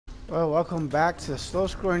Well, welcome back to the slow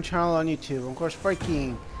scrolling channel on YouTube. I'm of course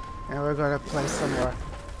King, and we're gonna play some more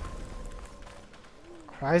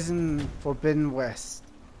Horizon Forbidden West.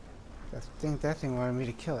 I think that thing wanted me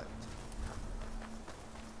to kill it.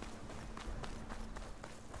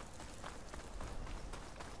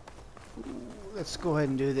 Let's go ahead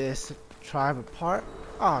and do this. Tribe apart.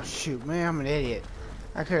 Oh shoot, man, I'm an idiot.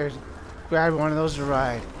 I could have grabbed one of those to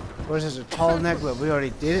ride. What is this, a tall neck? But we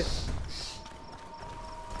already did it.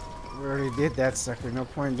 We already did that, sucker. No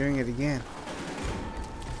point in doing it again.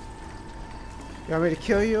 You want me to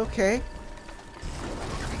kill you? Okay.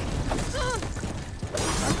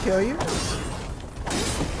 I'll kill you.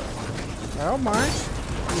 I don't mind.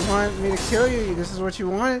 You want me to kill you? This is what you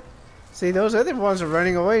wanted. See, those other ones are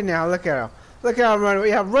running away now. Look at them. Look at them run away.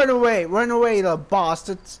 Yeah, run away. Run away, you little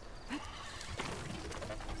bastards.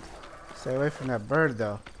 Stay away from that bird,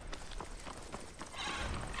 though.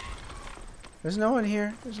 There's no one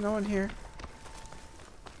here. There's no one here.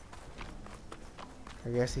 I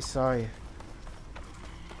guess he saw you.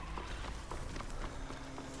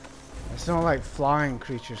 I just don't like flying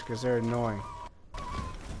creatures because they're annoying. What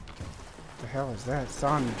the hell is that?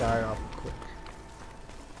 Sound died off quick.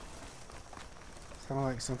 Sounded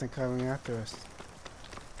like something coming after us.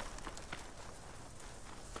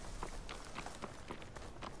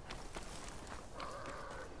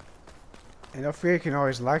 And don't forget, you can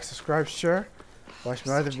always like, subscribe, share, watch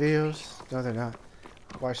my other videos. No, they're not.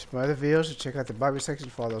 Watch my other videos and check out the Bible section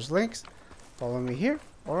for all those links. Follow me here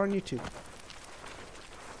or on YouTube.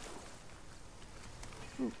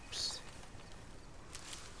 Oops.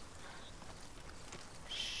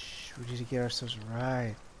 Shh, we need to get ourselves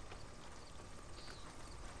right.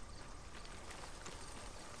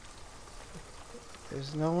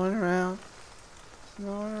 There's no one around. There's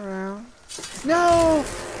no one around. No!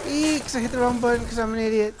 Eeks! I hit the wrong button because I'm an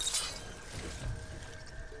idiot.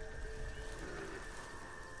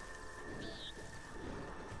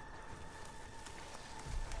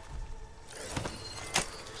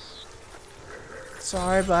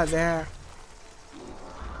 Sorry about that.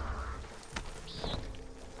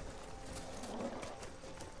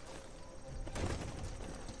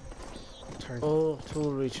 Oh,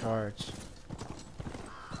 tool recharge.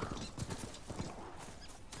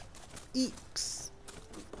 Eeks.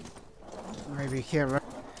 Maybe you can't run.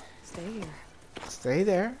 Stay here. Stay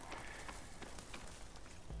there.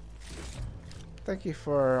 Thank you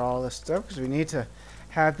for all this stuff, because we need to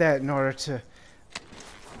have that in order to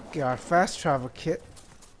get our fast travel kit.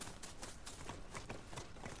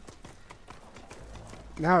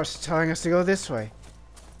 Now it's telling us to go this way.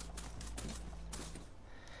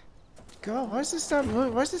 Go. Why is this not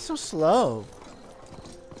moving? Why is it so slow?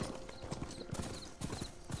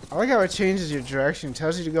 I like how it changes your direction. It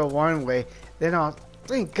tells you to go one way. Then I'll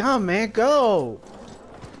think, come man, go.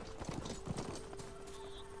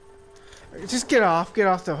 Just get off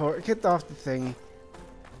the horse. Get off the thingy.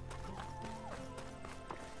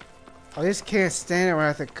 I just can't stand it where I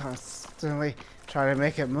have to constantly try to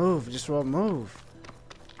make it move. It just won't move.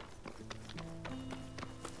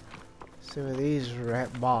 See what these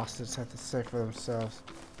rat bastards have to say for themselves.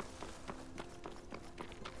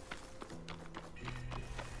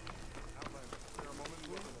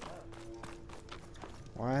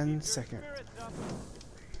 One second.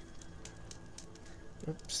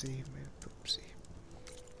 Oopsie, man. Oopsie.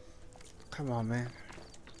 Come on, man.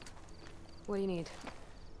 What do you need?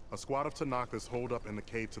 A squad of Tanakh is holed up in the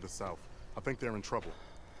cave to the south. I think they're in trouble.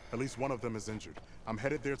 At least one of them is injured. I'm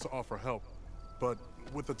headed there to offer help. But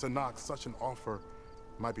with the Tanakh, such an offer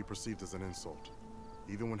might be perceived as an insult,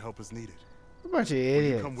 even when help is needed. A bunch of idiots.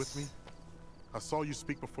 Will you come with me? I saw you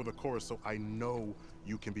speak before the chorus, so I know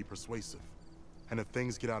you can be persuasive. And if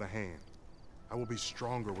things get out of hand, I will be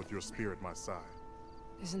stronger with your spear at my side.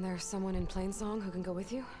 Isn't there someone in Plainsong who can go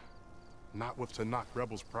with you? Not with Tanakh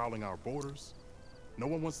rebels prowling our borders. No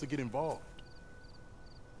one wants to get involved.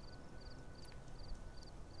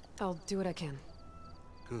 I'll do what I can.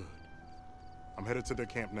 Good. I'm headed to their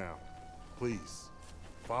camp now. Please,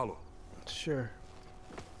 follow. Sure.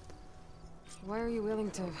 Why are you willing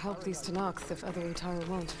to help these Tanakhs if other Utara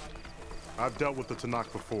won't? I've dealt with the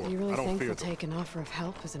Tanakh before. Do you really I don't think fear they'll them. take an offer of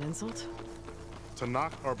help as an insult?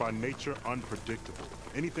 Tanakh are by nature unpredictable.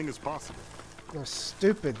 Anything is possible. You're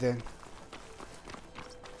stupid then.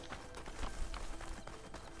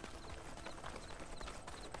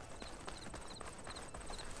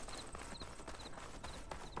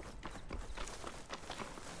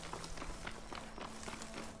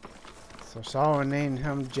 So someone named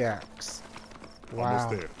him Jax. Wow.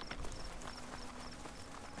 Almost there.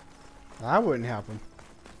 I wouldn't help him.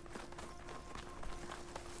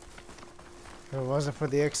 If it wasn't for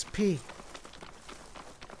the XP.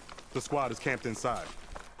 The squad is camped inside.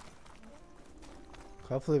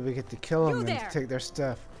 Hopefully we get to kill them You and there! take their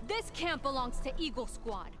stuff. This camp belongs to Eagle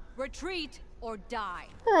Squad. Retreat or die.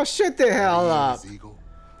 Oh, shit the hell up. Please, Eagle.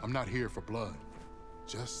 I'm not here for blood.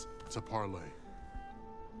 Just to parlay.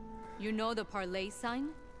 You know the parlay sign?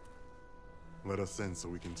 Let us in so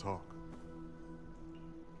we can talk.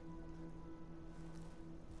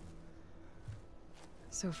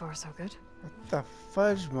 So far, so good. What the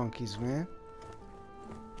fudge monkeys, man?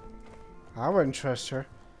 I wouldn't trust her.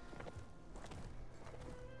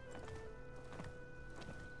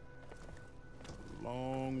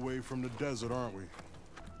 Long way from the desert, aren't we?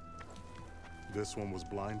 This one was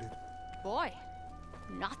blinded. Boy,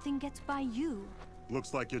 nothing gets by you.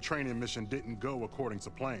 Looks like your training mission didn't go according to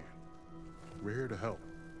plan. We're here to help,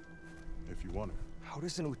 if you want it. How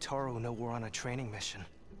does an Utaru know we're on a training mission?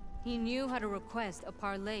 He knew how to request a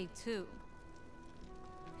parlay, too.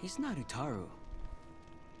 He's not Utaru.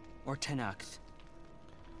 Or Tenakth.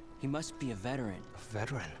 He must be a veteran. A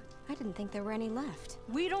veteran? I didn't think there were any left.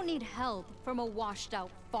 We don't need help from a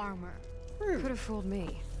washed-out farmer. Could have fooled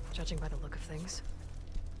me, judging by the look of things.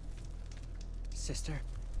 Sister,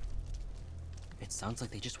 it sounds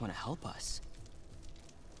like they just want to help us.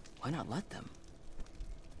 Why not let them?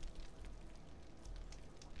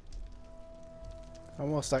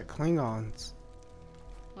 Almost like Klingons.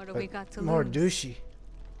 What do But we got to more lose? douchey.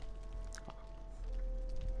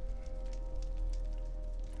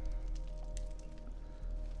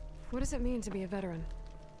 What does it mean to be a veteran?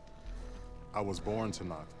 I was born to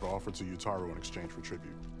Tenakth, but offered to Utaru in exchange for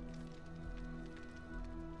tribute.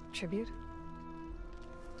 Tribute?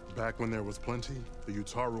 Back when there was plenty, the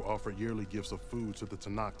Utaru offered yearly gifts of food to the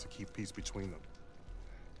Tenakth to keep peace between them.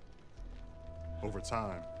 Over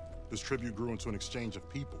time, this tribute grew into an exchange of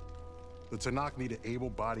people. The Tenakth needed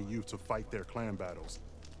able-bodied youth to fight their clan battles.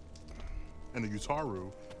 And the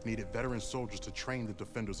Utaru needed veteran soldiers to train the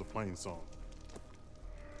defenders of Plainsong.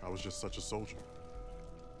 I was just such a soldier.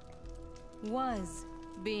 Was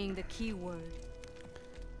being the key word.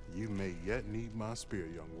 You may yet need my spear,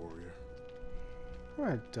 young warrior. What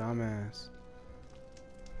a dumbass.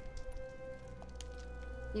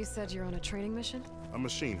 You said you're on a training mission? A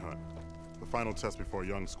machine hunt. The final test before a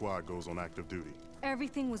young squad goes on active duty.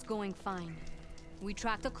 Everything was going fine. We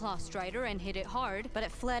tracked a claw strider and hit it hard, But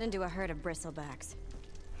it fled into a herd of bristlebacks.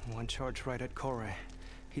 One charge right at Kore.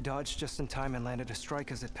 He dodged just in time and landed a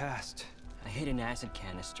strike as it passed. I hit an acid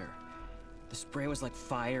canister. The spray was like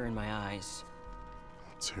fire in my eyes.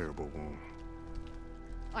 Terrible wound.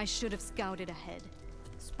 I should have scouted ahead.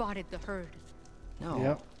 Spotted the herd. No,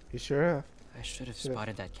 Yep, you sure have. I should have Should've.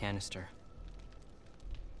 spotted that canister.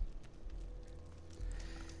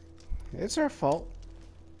 It's our fault.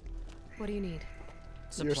 What do you need?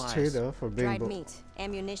 Yours Supplies. too, though, for being Dried meat,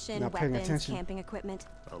 ammunition, not paying weapons, attention. camping equipment.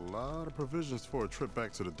 A lot of provisions for a trip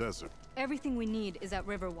back to the desert. Everything we need is at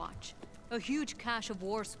Riverwatch. A huge cache of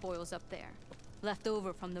war spoils up there. Left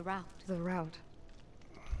over from the route. The route.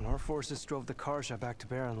 When our forces drove the Karja back to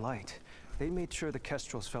Barren Light, they made sure the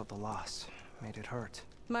Kestrels felt the loss. Made it hurt.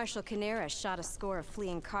 Marshal Canera shot a score of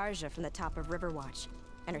fleeing Karja from the top of Riverwatch,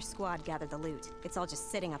 and her squad gathered the loot. It's all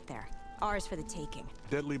just sitting up there. Ours for the taking.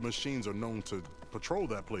 Deadly machines are known to patrol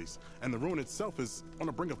that place, and the ruin itself is on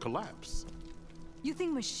the brink of collapse. You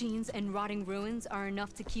think machines and rotting ruins are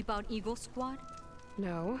enough to keep out Eagle Squad?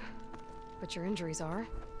 No, but your injuries are.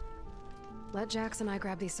 Let Jax and I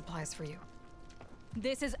grab these supplies for you.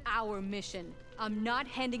 This is our mission. I'm not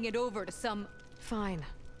handing it over to some... Fine.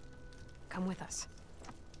 Come with us.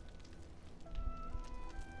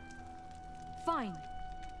 Fine.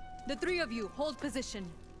 The three of you hold position.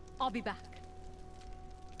 I'll be back.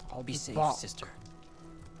 I'll be safe, Bop. sister.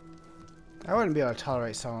 I wouldn't be able to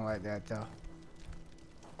tolerate someone like that, though.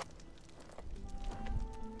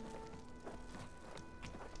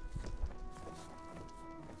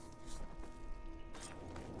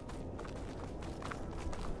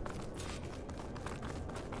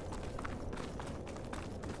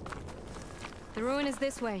 The ruin is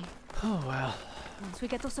this way. Oh, well. Once we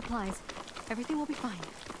get those supplies, everything will be fine.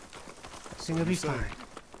 It's gonna be say. fine.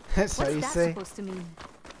 That's what What's you that say. supposed to mean?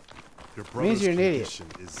 Your Means brother's you're an idiot. condition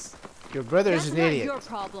is... Your brother That's is an not idiot. your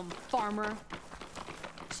problem, farmer.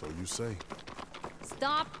 So you say.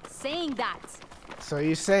 Stop saying that. So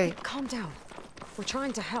you say. Calm down. We're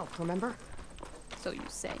trying to help, remember? So you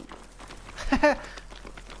say. Well,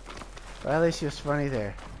 at least she was funny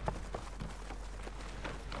there.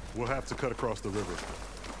 We'll have to cut across the river.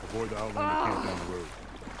 Avoid the outlander camp down the road.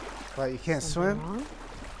 What, you can't Something swim? wrong?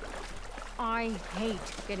 I hate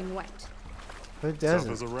getting wet. Who Tough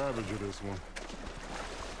doesn't? as a ravager, this one.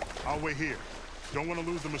 I'll wait here. Don't want to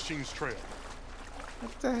lose the machine's trail.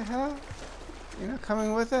 What the hell? You're not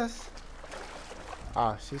coming with us?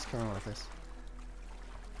 Oh, she's coming with us.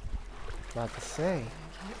 About to say.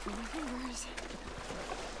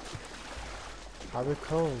 Probably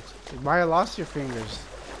cold. You might have lost your fingers.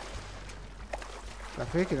 Now,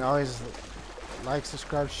 you can always like,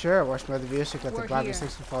 subscribe, share, watch my other videos, check out the Bible 6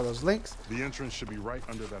 and follow those links. The entrance should be right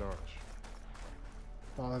under that arch.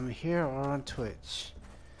 Follow me here or on Twitch.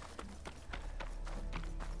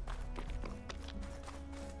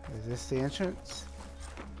 Is this the entrance?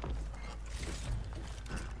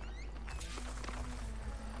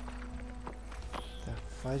 The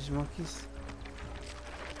fudge monkeys?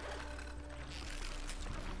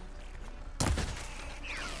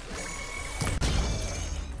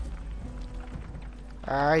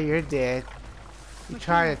 Ah, you're dead. You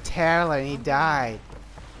tried to tail and he died.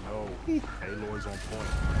 No, Aloy's on point.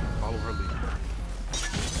 Follow her lead.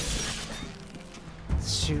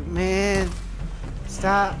 Shoot, man.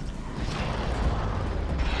 Stop.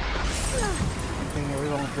 I think we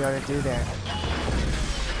won't be able to do that.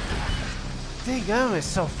 Dang, gun is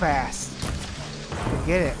so fast.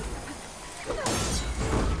 Forget it.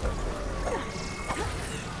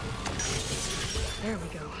 There we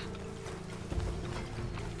go.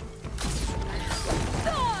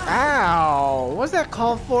 Ow! What's that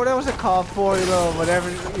called for? That was a call for, you little whatever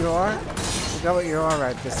you are. You got what you are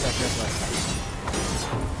right this second.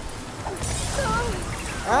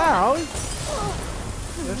 Ow!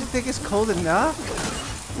 Don't you think it's cold enough?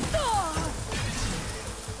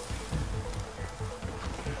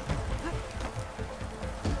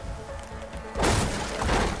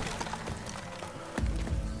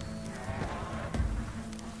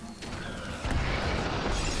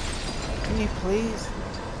 Can you please?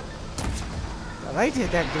 I like to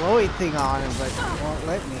hit that glowy thing on him, but it won't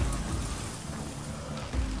let me.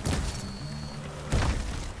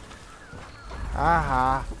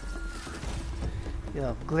 Aha. You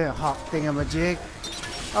little glitter hawk thingamajig.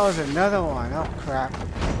 Oh, there's another one. Oh, crap.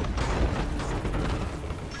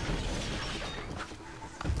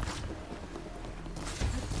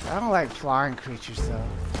 I don't like flying creatures, though.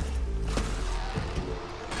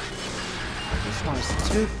 This one's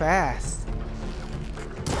too fast.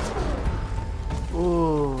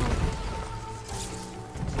 Ooh.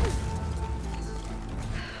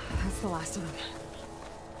 That's the last of them.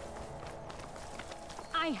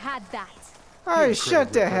 I had that. Oh,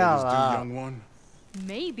 shut the hell up. Young one.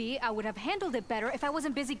 Maybe I would have handled it better if I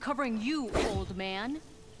wasn't busy covering you, old man.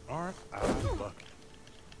 Aren't I lucky?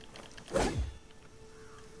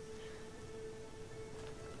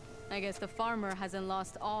 I guess the farmer hasn't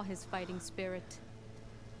lost all his fighting spirit.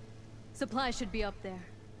 Supplies should be up there.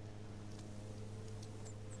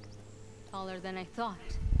 Taller than I thought.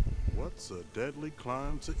 What's a deadly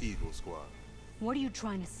climb to Eagle Squad? What are you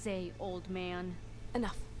trying to say, old man?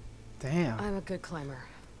 Enough. Damn. I'm a good climber.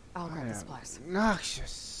 I'll grab the supplies.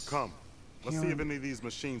 Noxious. Come. Let's see if any of these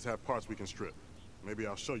machines have parts we can strip. Maybe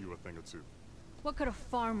I'll show you a thing or two. What could a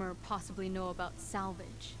farmer possibly know about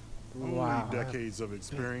salvage? Wow. Only decades of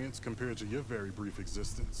experience compared to your very brief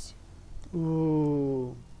existence.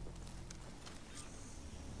 Ooh.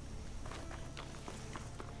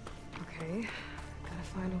 Okay. Gotta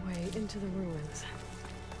find a way into the ruins.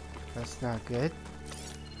 That's not good.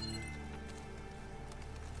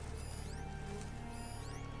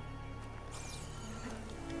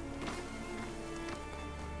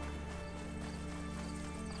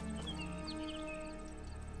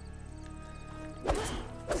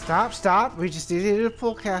 Stop, stop. We just needed a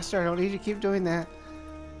pull caster. I don't need to keep doing that.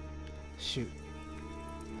 Shoot.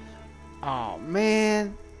 Oh,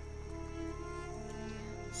 man.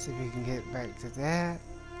 Let's see if we can get back to that.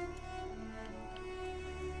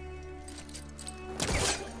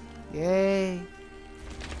 Yay.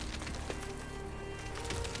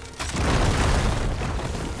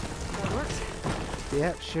 That worked.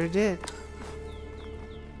 Yep, sure did.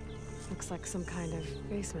 Looks like some kind of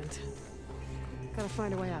basement. Gotta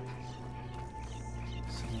find a way up.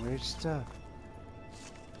 Some weird stuff.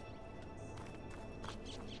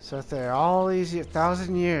 So if they're all these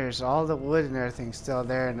 1,000 years, all the wood and everything's still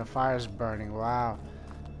there and the fire's burning. Wow.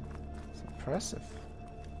 It's impressive.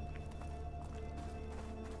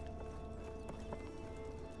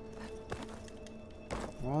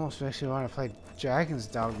 Almost makes me want to play Dragon's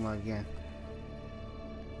Dogma again.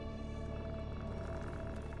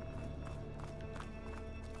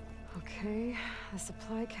 Okay, the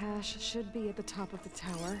supply cache should be at the top of the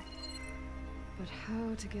tower. But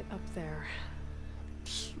how to get up there?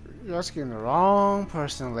 You're asking the wrong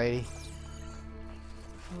person, lady.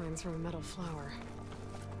 Vines from a metal flower.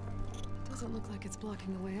 Doesn't look like it's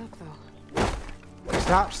blocking the way up, though.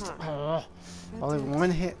 Stop. Oh, only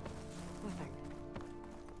one hit. Nothing.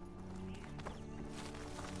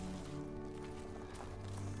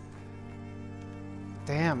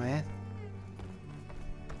 Damn, man.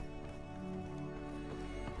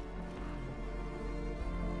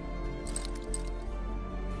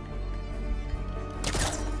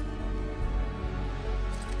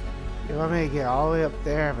 You want me to get all the way up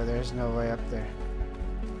there, but there's no way up there.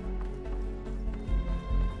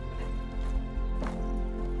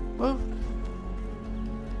 Move.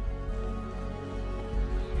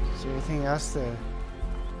 Is there anything else to...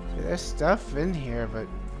 There's stuff in here, but...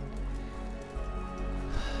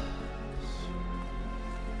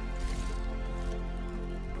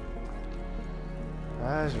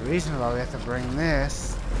 There's a reason why we have to bring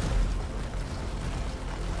this.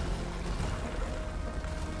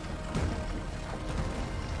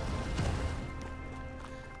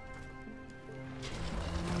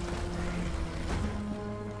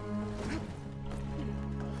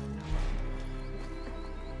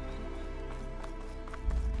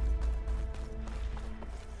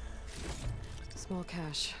 Small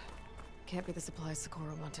cache. Can't be the supplies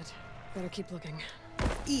Sakura wanted. Better keep looking.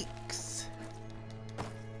 Eeks.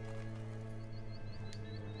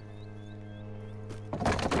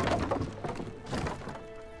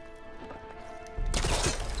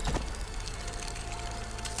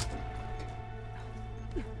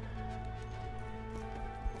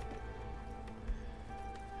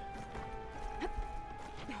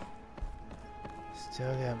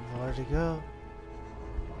 Still got more to go.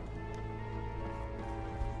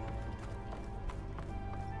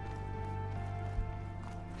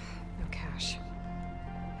 No cache.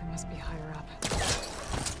 It must be higher up.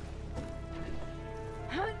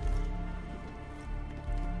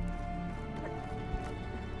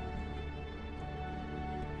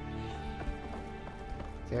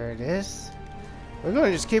 There it is. We're going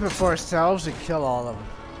to just keep it for ourselves and kill all of them.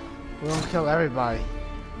 We're going to kill everybody.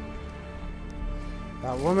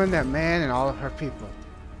 That woman, that man, and all of her people.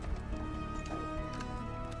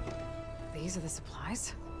 These are the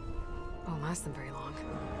supplies? Won't last them very long.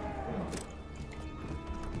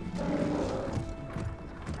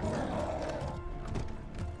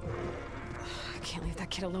 I can't leave that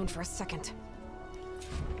kid alone for a second.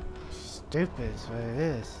 Stupid is what it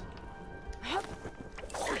is.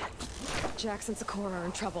 Jax and Sakura are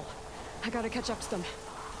in trouble. I gotta catch up to them.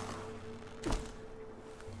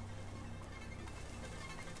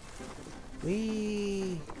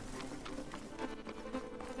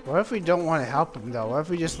 What if we don't want to help him though? What if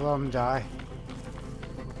we just let him die?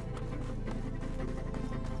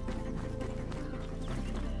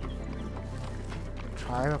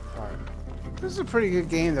 Try apart. This is a pretty good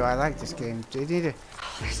game though. I like this game. They need to...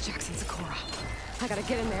 Oh, there's Jax and Sakura. I gotta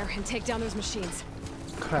get in there and take down those machines.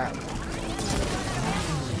 Crap.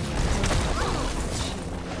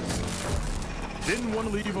 Didn't want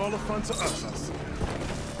to leave all the fun to us.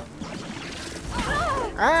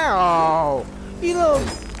 Ow! You little...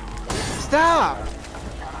 Stop!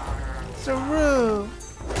 So rude.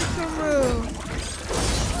 So rude.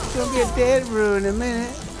 It's gonna be a dead Rue in a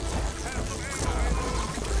minute.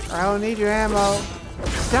 I don't need your ammo.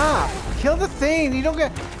 Stop! Kill the thing! You don't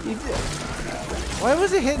get... Why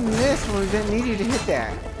was it hitting this when we didn't need you to hit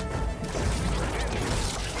that?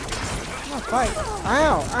 Come on, fight.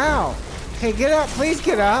 Ow! Ow! Hey, get up! Please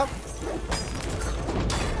get up!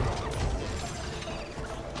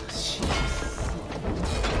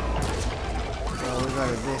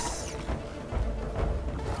 This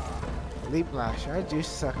leap lash. I do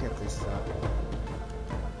suck at this stuff.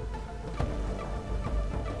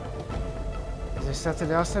 Is there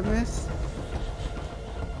something else I missed?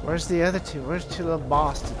 Where's the other two? Where's two little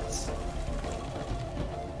Bostons?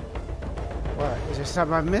 What? Is there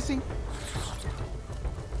something I'm missing?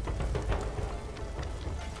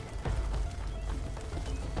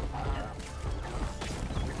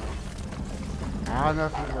 I don't know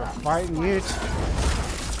if we're fighting you.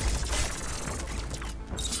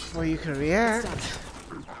 Well, you can react.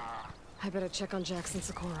 I better check on Jax and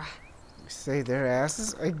Sakura. Save their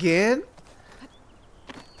asses again?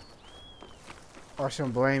 Or should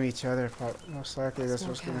we blame each other? Most likely that's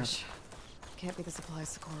what's gonna happen. Can't be the supplies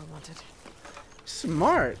Sakura wanted.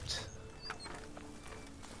 Smart.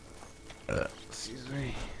 Excuse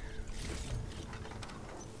me.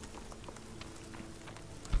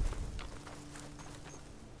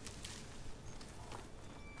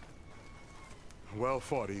 Well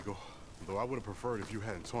fought, Eagle. Though I would have preferred if you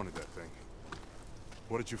hadn't taunted that thing.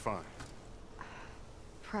 What did you find?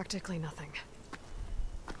 Practically nothing.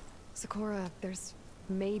 Sakura, there's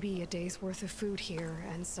maybe a day's worth of food here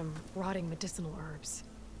and some rotting medicinal herbs.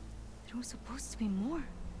 There was supposed to be more.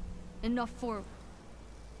 Enough for...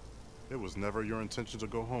 It was never your intention to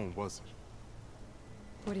go home, was it?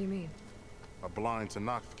 What do you mean? A blind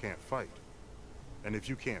Tanakh can't fight. And if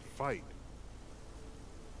you can't fight,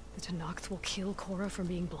 The Tenakth will kill Korra from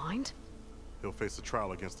being blind? he'll face a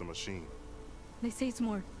trial against the machine. They say it's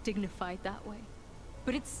more dignified that way.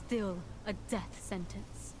 But it's still a death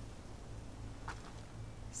sentence.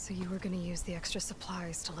 So you were gonna use the extra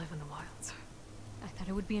supplies to live in the wilds. I thought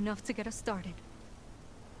it would be enough to get us started.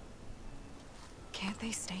 Can't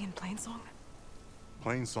they stay in Plainsong?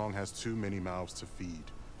 Plainsong has too many mouths to feed.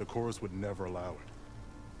 The chorus would never allow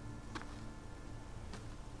it.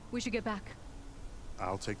 We should get back.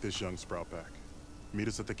 I'll take this young sprout back. Meet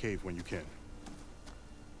us at the cave when you can.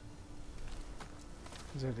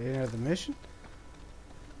 Is that the end of the mission?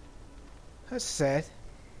 That's sad.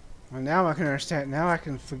 Well, now I can understand. Now I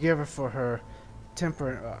can forgive her for her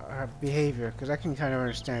temper, her behavior, because I can kind of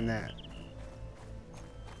understand that.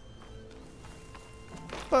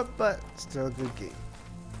 But still a good game.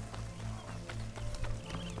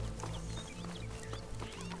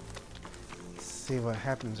 Let's see what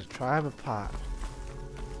happens. A tribe of pot.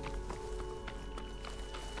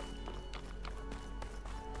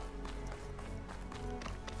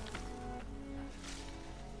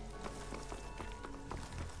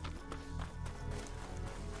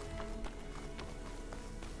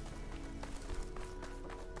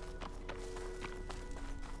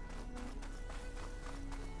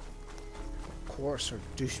 Of course, are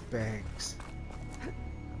douchebags.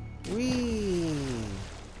 Whee!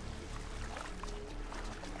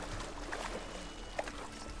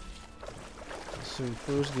 Sweet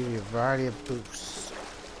boosts give you a variety of boosts.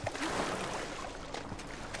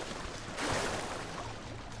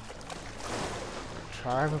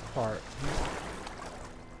 Tribe apart.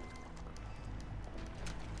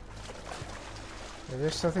 Is there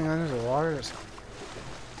something under the water that's...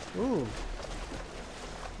 Ooh.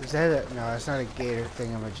 Is that a... No, it's not a gator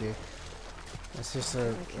thingamajig. That's just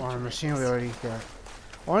a machine we already got.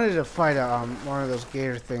 I wanted to fight a, one of those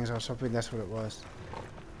gator things. I was hoping that's what it was.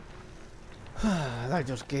 I like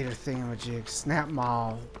those gator thingamajigs. Snap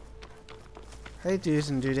maul. Hey dudes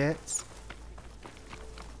and dudettes.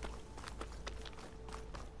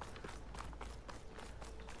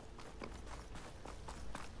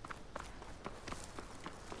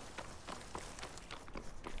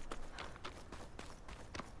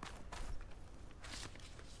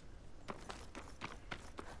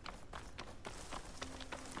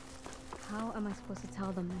 How am I supposed to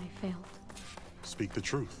tell them that I failed? Speak the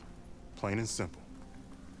truth. Plain and simple.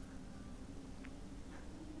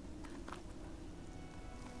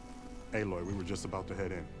 Aloy, we were just about to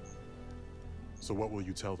head in. So what will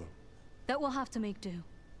you tell them? That we'll have to make do.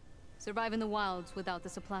 Survive in the wilds without the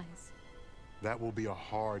supplies. That will be a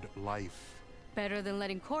hard life. Better than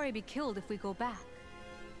letting Corey be killed if we go back.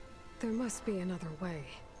 There must be another way.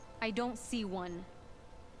 I don't see one.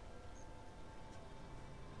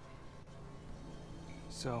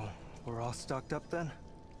 So, we're all stocked up then?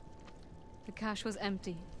 The cache was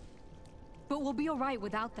empty. But we'll be alright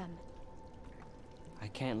without them. I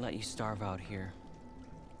can't let you starve out here.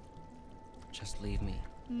 Just leave me.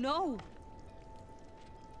 No!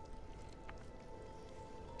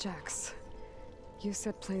 Jax, you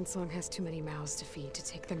said Plainsong has too many mouths to feed to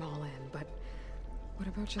take them all in, but what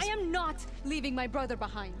about just... I am not leaving my brother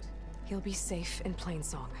behind. He'll be safe in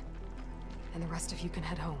Plainsong, and the rest of you can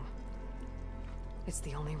head home. It's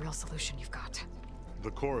the only real solution you've got.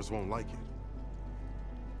 The chorus won't like it.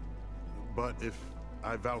 But if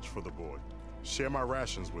I vouch for the boy, share my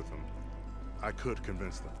rations with him, I could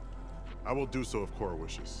convince them. I will do so if Korra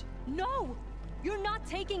wishes. No! You're not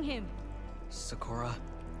taking him! Sakura,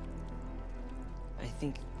 I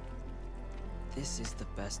think this is the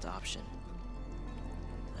best option.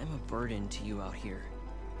 I'm a burden to you out here.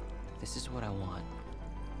 This is what I want.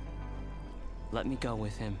 Let me go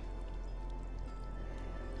with him.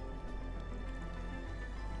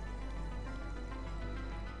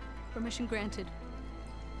 Permission granted.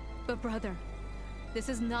 But brother, this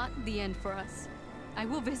is not the end for us. I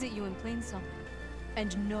will visit you in Plainsong.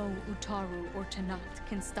 And no Utaru or Tanakh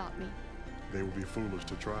can stop me. They will be foolish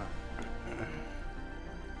to try.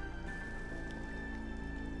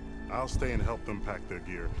 I'll stay and help them pack their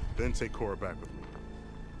gear, then take Korra back with me.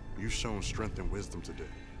 You've shown strength and wisdom today.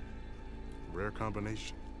 Rare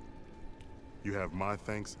combination. You have my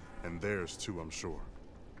thanks, and theirs too, I'm sure.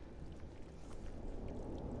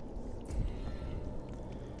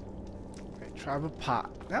 Tribe of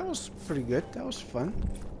Pot. That was pretty good. That was fun.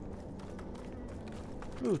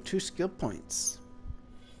 Ooh, 2 skill points.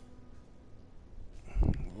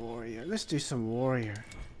 Warrior. Let's do some warrior.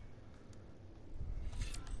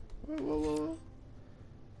 Whoa.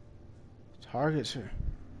 Targets are...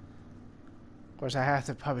 Of course, I have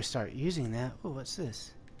to probably start using that. Oh, what's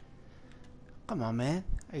this? Come on, man.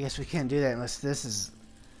 I guess we can't do that unless this is...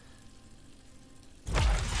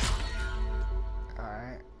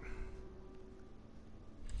 Alright.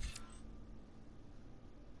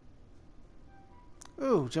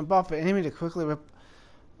 Ooh, jump off an enemy to quickly rip...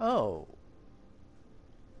 Oh.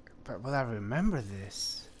 But will I remember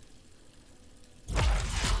this?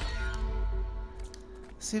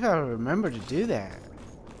 See if I remember to do that.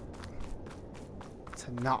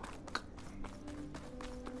 To knock.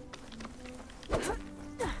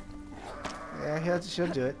 Yeah, she'll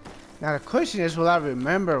do it. Now the question is, will I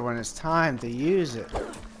remember when it's time to use it?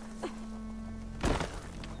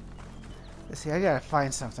 Let's see, I gotta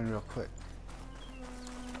find something real quick.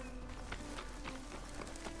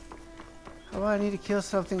 Oh, I need to kill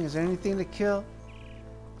something. Is there anything to kill?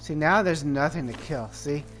 See, now there's nothing to kill.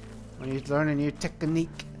 See? When you learn a new technique.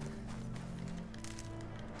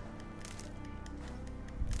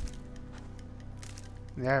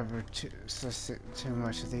 Never too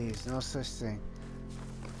much of these. No such thing.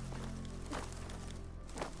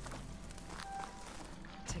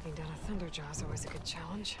 Taking down a Thunderjaw is always a good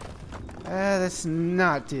challenge. Let's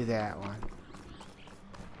not do that one.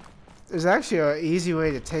 There's actually an easy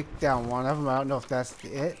way to take down one of them. I don't know if that's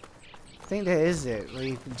it. I think that is it, where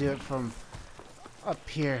you can do it from up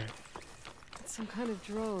here. It's some kind of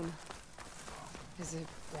drone. Is it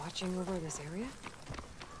watching over this area?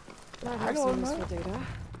 Might have some useful data.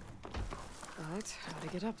 But how to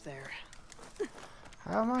get up there?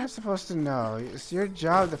 How am I supposed to know? It's your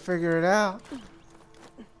job to figure it out.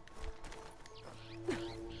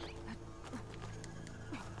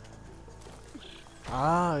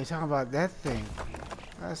 Oh, you're talking about that thing.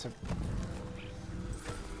 That's a...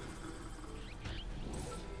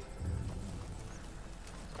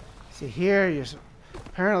 See, here, you're...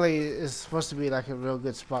 Apparently, it's supposed to be like a real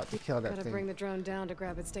good spot to kill that Gotta thing. bring the drone down to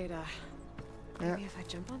grab its data. Yeah. Maybe if I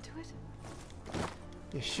jump onto it?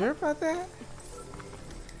 You sure about that?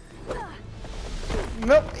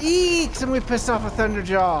 Nope. Eeks! And we pissed off a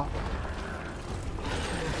Thunderjaw.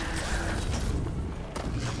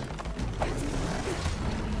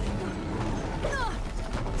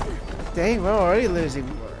 Dang, we're already losing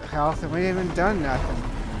health and we ain't even done nothing.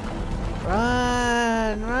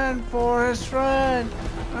 Run! Run, Forrest, run!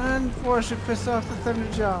 Run, Forrest, we pissed off the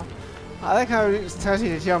Thunderjaw. I like how it tells you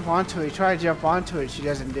to jump onto it. You try to jump onto it, she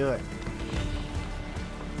doesn't do it.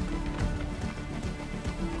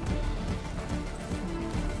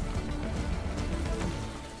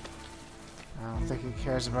 I don't think he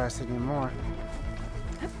cares about us anymore.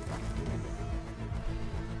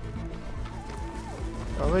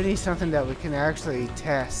 But we need something that we can actually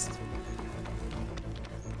test.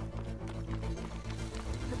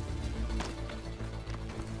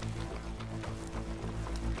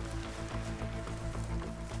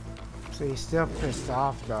 So he's still pissed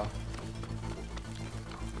off though.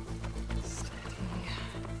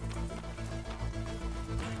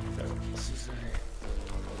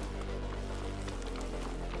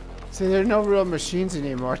 See, there are no real machines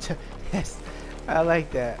anymore to test. I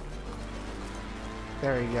like that.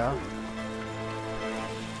 There we go.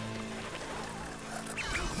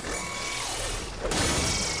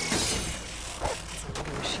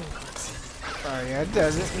 Oh yeah, it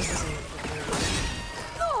does it.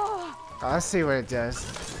 I see what it does.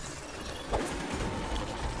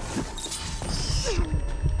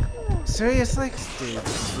 Seriously? Dude,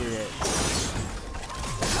 shit.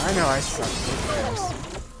 I know I suck with this.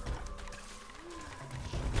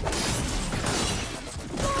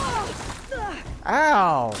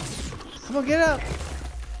 Ow! Come on, get up!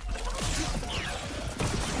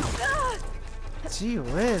 Gee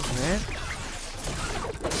whiz, man.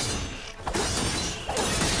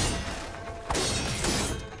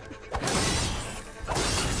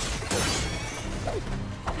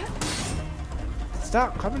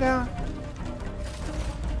 Stop, coming down.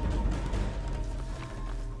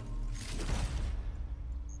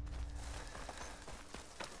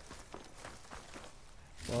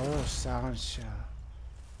 Whoa, sound show.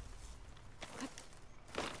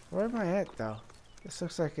 Where am I at, though? This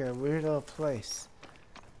looks like a weird little place.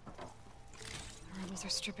 The rebels are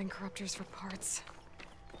stripping corruptors for parts.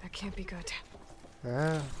 That can't be good.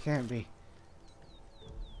 Can't be.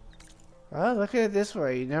 Well, look at it this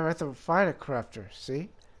way. You never have to fight a corruptor, see?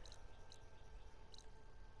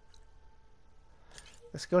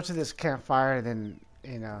 Let's go to this campfire and then,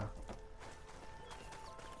 you know...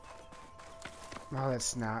 No,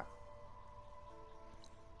 let's not.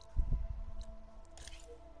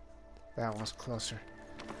 That one's closer.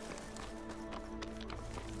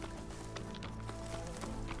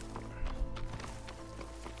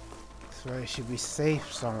 So it should be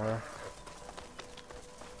safe somewhere.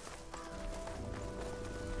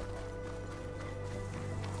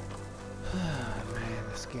 Man,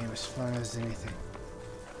 this game is fun as anything.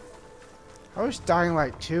 I wish Dying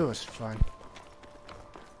Light 2 was fun.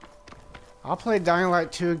 I'll play Dying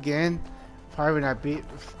Light 2 again. Probably when I beat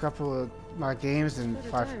a couple of my games, and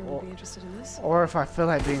or if I feel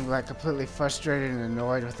like being like completely frustrated and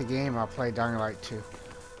annoyed with the game, I'll play Dying Light 2.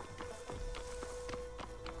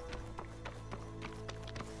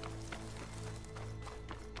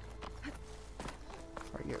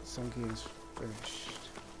 I get some games finished.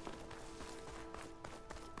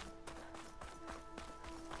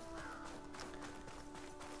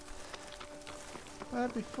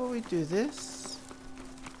 But before we do this,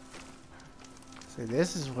 so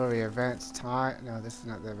this is where we advance time. No, this is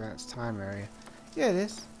not the advanced time area. Yeah, it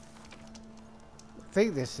is. I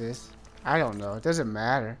think this is. I don't know. It doesn't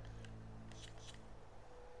matter.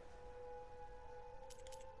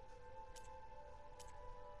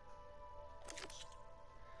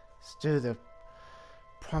 Let's do the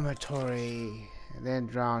promontory and then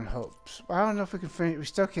drown hopes. I don't know if we can finish. We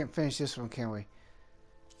still can't finish this one, can we?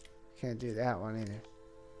 Can't do that one either.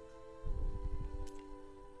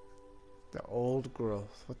 The old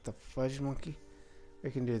growth. What the fudge monkey? We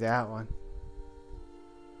can do that one.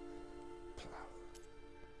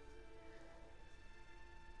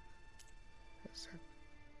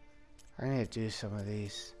 I need to do some of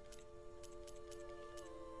these.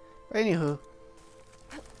 Anywho.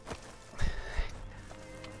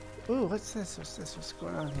 Ooh, what's this? What's this? What's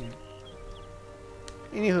going on here?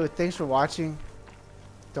 Anywho, thanks for watching.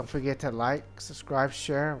 Don't forget to like, subscribe,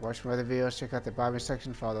 share, watch my other videos, check out the Bible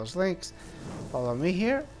section for all those links. Follow me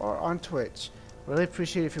here or on Twitch. Really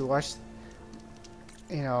appreciate if you watch,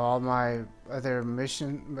 you know, all my other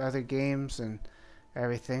other games and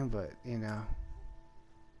everything, but, you know.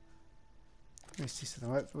 Let me see something.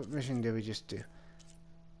 What mission did we just do?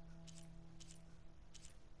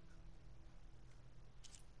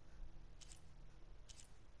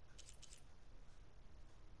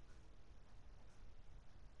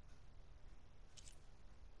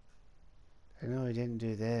 I know we didn't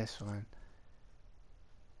do this one.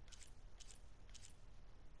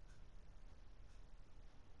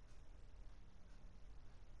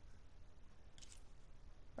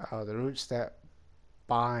 Oh, the roots that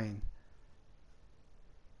bind.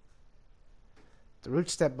 The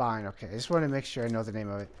roots that bind. Okay, I just want to make sure I know the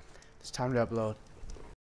name of it. It's time to upload.